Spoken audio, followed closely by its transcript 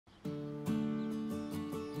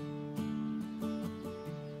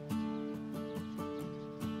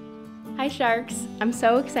Hi Sharks! I'm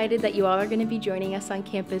so excited that you all are going to be joining us on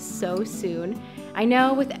campus so soon. I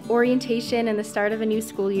know with orientation and the start of a new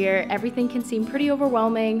school year, everything can seem pretty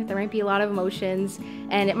overwhelming, there might be a lot of emotions,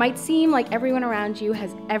 and it might seem like everyone around you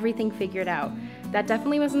has everything figured out. That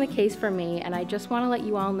definitely wasn't the case for me, and I just want to let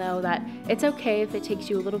you all know that it's okay if it takes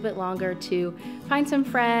you a little bit longer to find some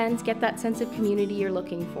friends, get that sense of community you're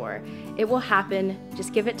looking for. It will happen,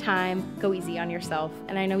 just give it time, go easy on yourself,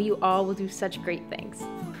 and I know you all will do such great things.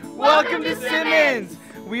 Welcome to Simmons!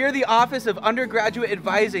 We are the Office of Undergraduate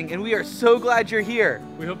Advising, and we are so glad you're here.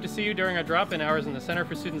 We hope to see you during our drop-in hours in the Center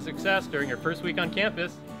for Student Success during your first week on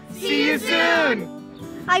campus. See you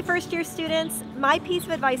soon! Hi first-year students. My piece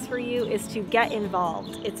of advice for you is to get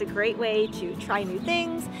involved. It's a great way to try new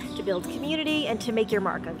things, to build community, and to make your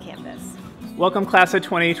mark on campus. Welcome class of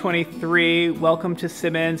 2023, welcome to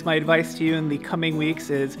Simmons. My advice to you in the coming weeks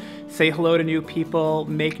is say hello to new people,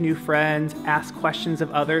 make new friends, ask questions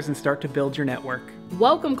of others, and start to build your network.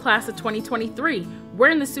 Welcome class of 2023. We're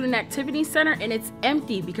in the Student Activity Center and it's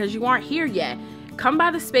empty because you aren't here yet. Come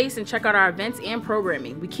by the space and check out our events and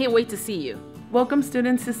programming. We can't wait to see you. Welcome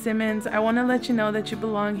students to Simmons. I want to let you know that you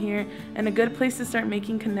belong here, and a good place to start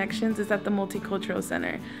making connections is at the Multicultural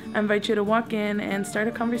Center. I invite you to walk in and start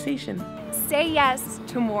a conversation. Say yes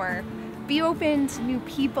to more. Be open to new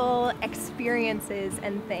people, experiences,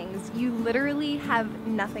 and things. You literally have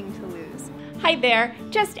nothing to lose. Hi there.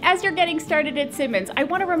 Just as you're getting started at Simmons, I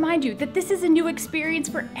want to remind you that this is a new experience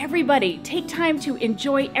for everybody. Take time to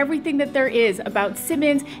enjoy everything that there is about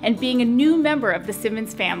Simmons and being a new member of the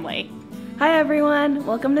Simmons family. Hi everyone,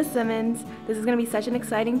 welcome to Simmons. This is going to be such an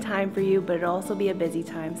exciting time for you, but it'll also be a busy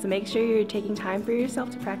time. So make sure you're taking time for yourself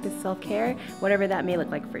to practice self-care, whatever that may look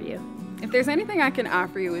like for you. If there's anything I can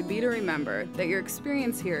offer you, it would be to remember that your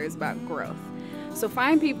experience here is about growth. So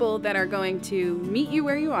find people that are going to meet you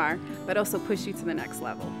where you are, but also push you to the next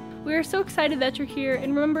level. We are so excited that you're here,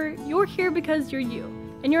 and remember, you're here because you're you,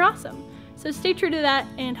 and you're awesome. So stay true to that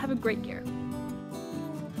and have a great year.